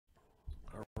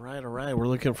All right. We're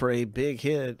looking for a big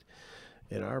hit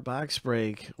in our box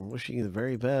break. I'm wishing you the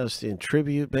very best in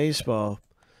Tribute Baseball.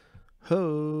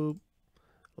 Hope.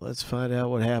 Let's find out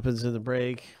what happens in the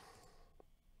break.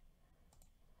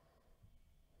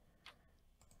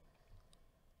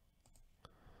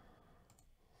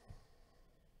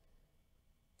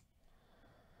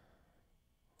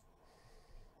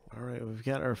 All right, we've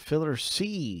got our filler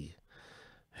C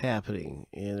happening,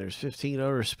 and there's 15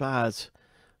 owner spots.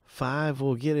 5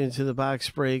 will get into the box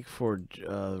break for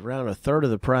around a third of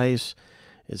the price.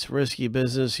 It's risky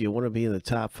business. You want to be in the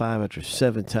top 5 after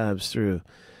 7 times through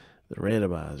the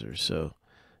randomizer. So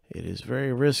it is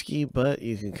very risky, but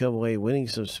you can come away winning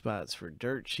some spots for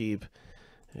dirt cheap.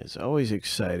 It's always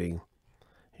exciting.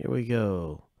 Here we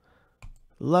go.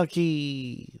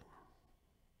 Lucky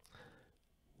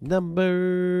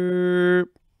number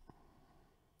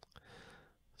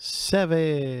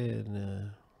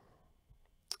 7.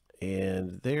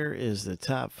 And there is the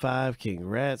top 5.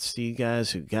 Congrats to you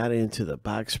guys who got into the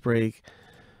box break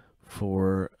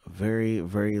for a very,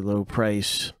 very low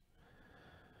price.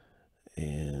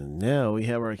 And now we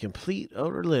have our complete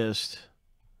owner list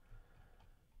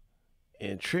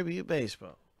in Tribute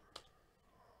Baseball.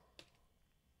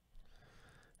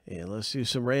 And let's do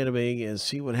some randoming and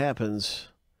see what happens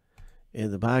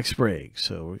in the box break.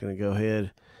 So we're going to go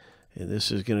ahead, and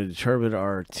this is going to determine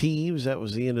our teams. That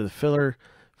was the end of the filler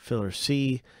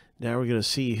C. Now we're going to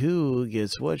see who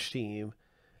gets which team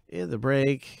in the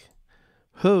break.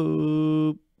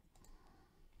 Hoop.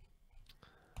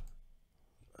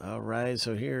 All right,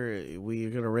 so here we are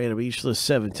going to random each list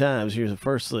 7 times. Here's the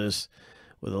first list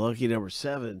with a lucky number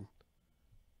 7.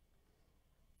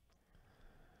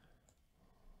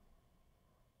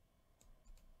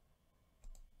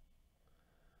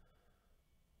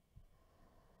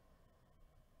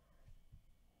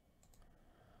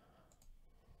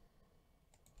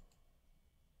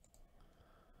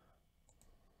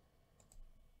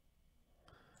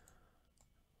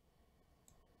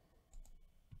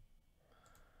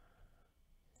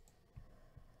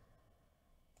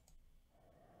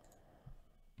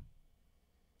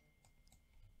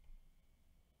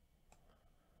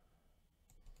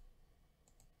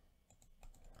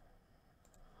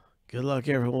 Good luck,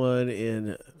 everyone,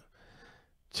 in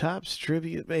Topps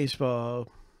Tribute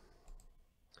Baseball.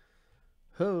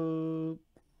 Hope.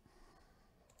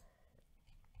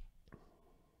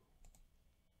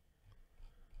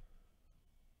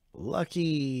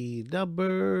 Lucky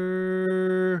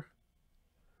number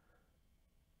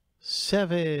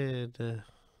 7.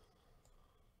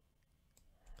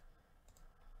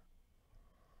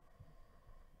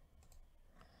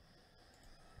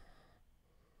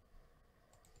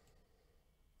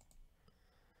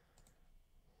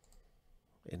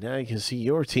 And now you can see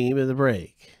your team in the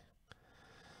break.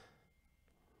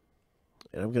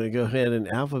 And I'm going to go ahead and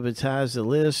alphabetize the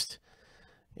list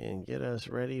and get us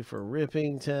ready for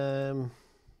ripping time.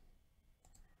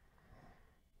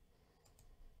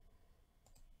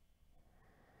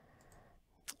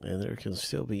 And there can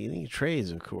still be any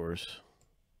trades, of course.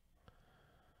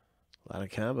 A lot of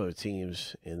combo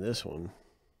teams in this one.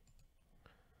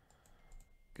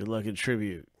 Good luck in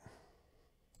Tribute.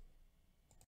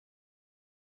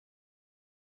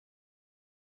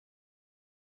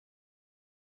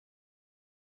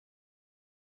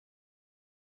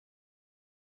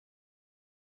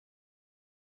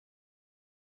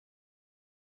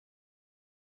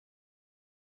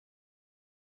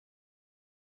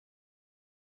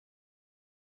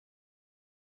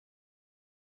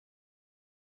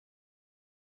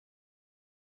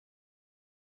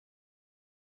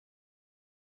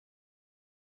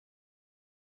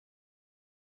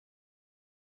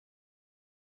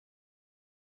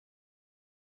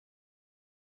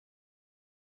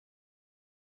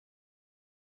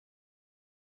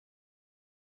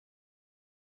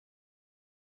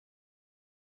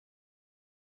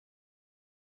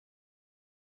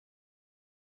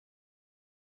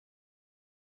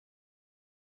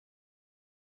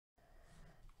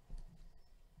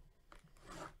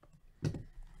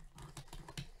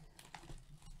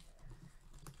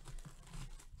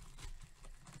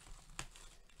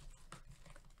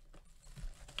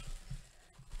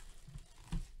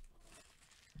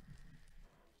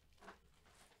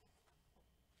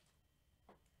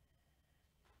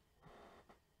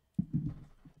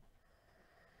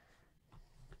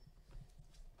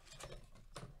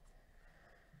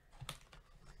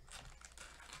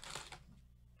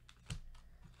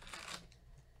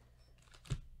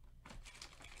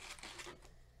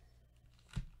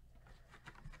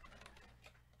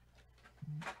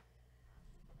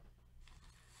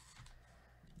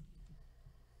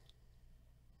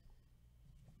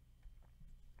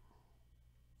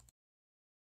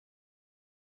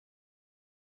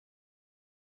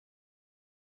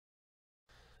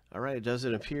 All right, it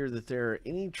doesn't appear that there are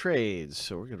any trades,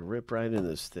 so we're going to rip right in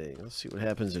this thing. Let's see what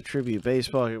happens at Tribute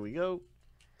Baseball. Here we go.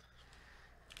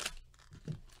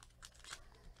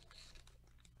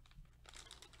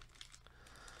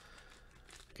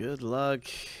 Good luck.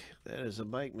 That is a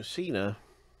Mike Messina.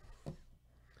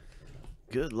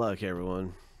 Good luck,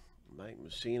 everyone. Mike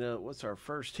Messina. What's our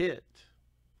first hit?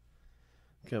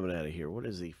 Coming out of here. What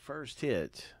is the first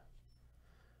hit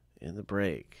in the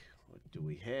break? What do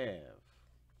we have?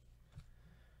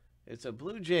 It's a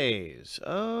Blue Jays.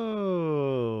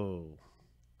 Oh.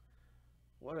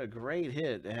 What a great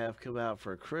hit to have come out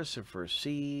for Christopher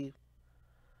C.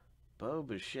 Bo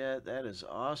Bichette. That is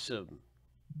awesome.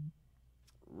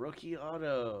 Rookie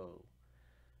auto.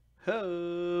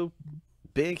 Hope.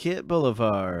 Big Hit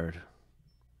Boulevard.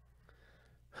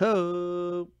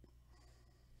 Hope.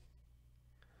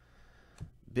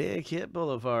 Big Hit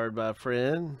Boulevard, my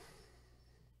friend.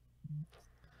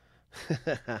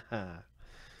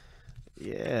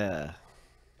 Yeah.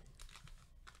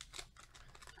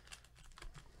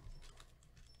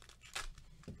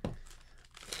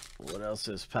 What else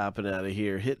is popping out of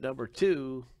here? Hit number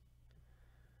 2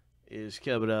 is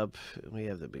coming up. We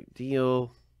have the big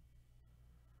deal.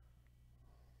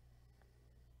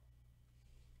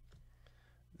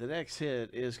 The next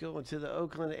hit is going to the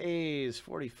Oakland A's,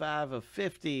 45 of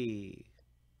 50.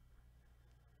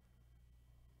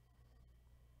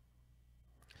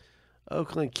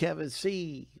 Oakland Kevin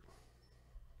C.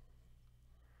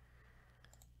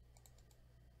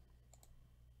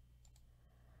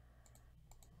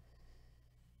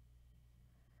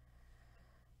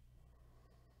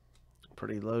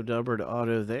 Pretty low numbered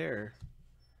auto there.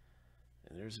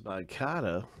 And there's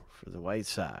Moncada for the White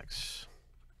Sox.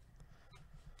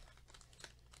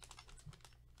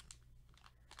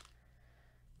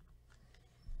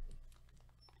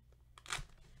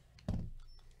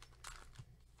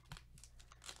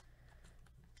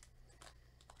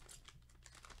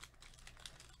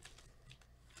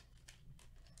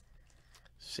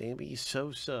 Sammy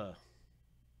Sosa.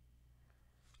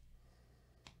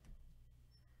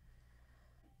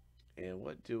 And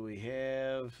what do we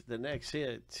have? The next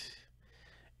hit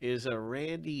is a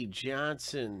Randy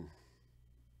Johnson.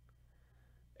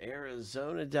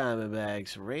 Arizona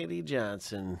Diamondbacks. Randy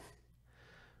Johnson.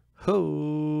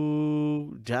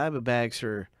 Ho! Diamondbacks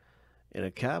are in a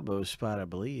combo spot, I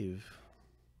believe.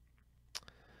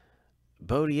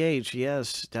 Bodie H.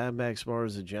 Yes. Diamondbacks,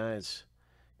 Mars, the Giants.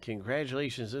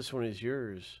 Congratulations. This one is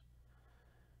yours.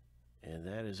 And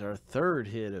that is our third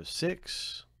hit of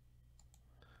 6.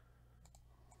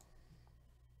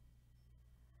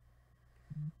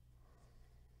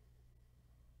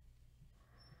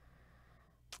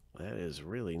 That is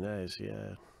really nice,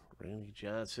 yeah. Randy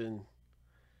Johnson.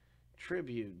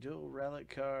 Tribute. Dual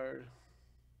relic card.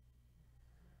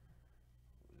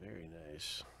 Very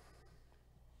nice.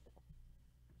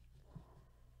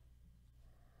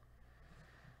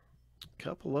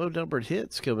 Couple low-numbered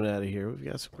hits coming out of here. We've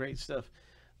got some great stuff.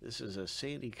 This is a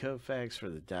Sandy Koufax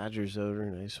for the Dodgers owner.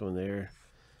 Nice one there.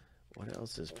 What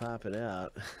else is popping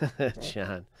out?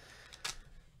 John.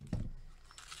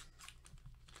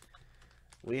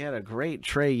 We had a great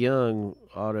Trey Young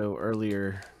auto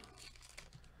earlier.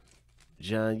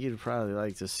 John, you'd probably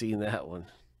like to see that one.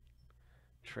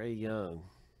 Trey Young.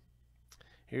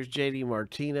 Here's JD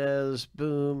Martinez.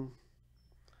 Boom.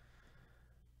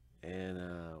 And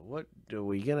what are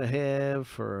we going to have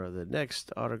for the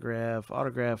next autograph?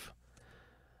 Autograph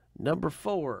number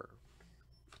 4.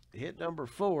 Hit number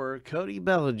 4, Cody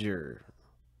Bellinger.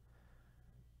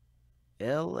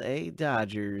 L.A.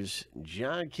 Dodgers,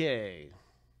 John K.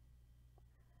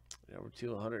 Number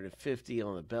 250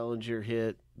 on the Bellinger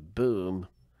hit. Boom.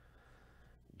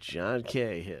 John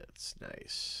K. hits.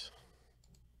 Nice.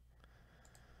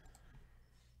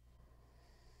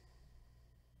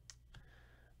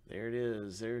 There it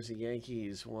is. There's the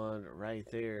Yankees one right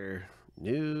there.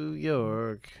 New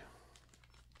York.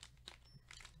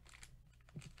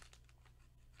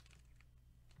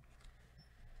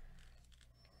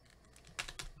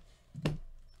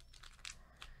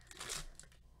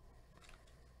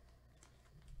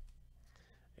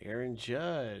 Aaron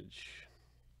Judge.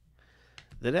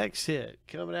 The next hit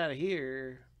coming out of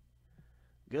here.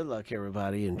 Good luck,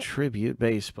 everybody, in Tribute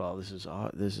Baseball. This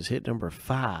is hit number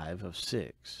 5 of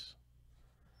 6.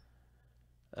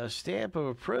 A stamp of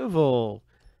approval.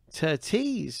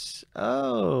 Tatis.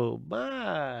 Oh,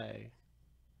 my.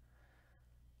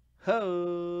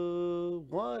 Ho.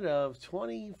 1 of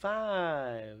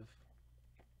 25.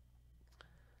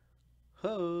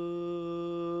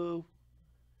 Ho.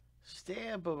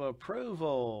 Stamp of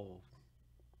approval.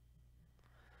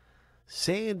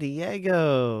 San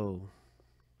Diego.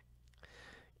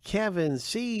 Kevin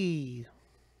C.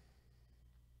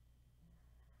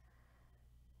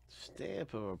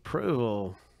 Stamp of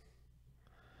approval.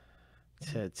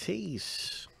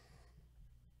 Tatis.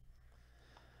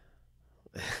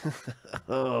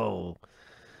 Oh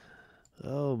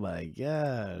my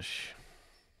gosh.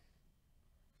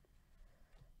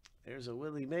 There's a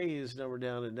Willie Mays number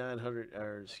down to 900,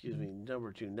 or excuse me,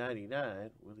 number 299.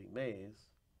 Willie Mays.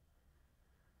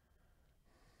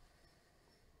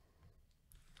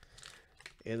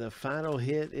 And the final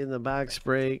hit in the box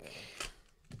break.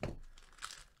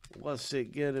 What's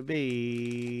it going to be?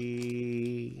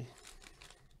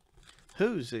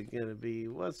 Who's it going to be?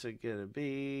 What's it going to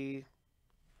be?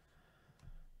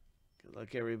 Good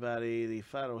luck, everybody. The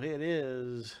final hit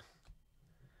is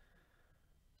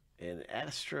an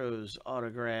Astros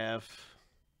autograph,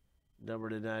 number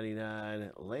to 99,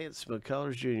 Lance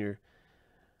McCullers Jr.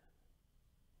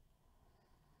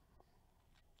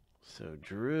 So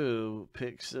Drew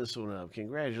picks this one up.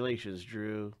 Congratulations,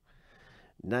 Drew.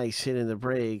 Nice hit in the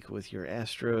break with your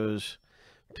Astros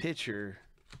pitcher.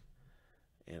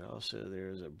 And also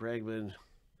there's a Bregman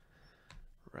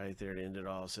right there to end it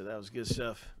all. So that was good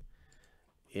stuff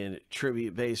in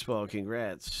Tribute Baseball.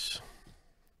 Congrats.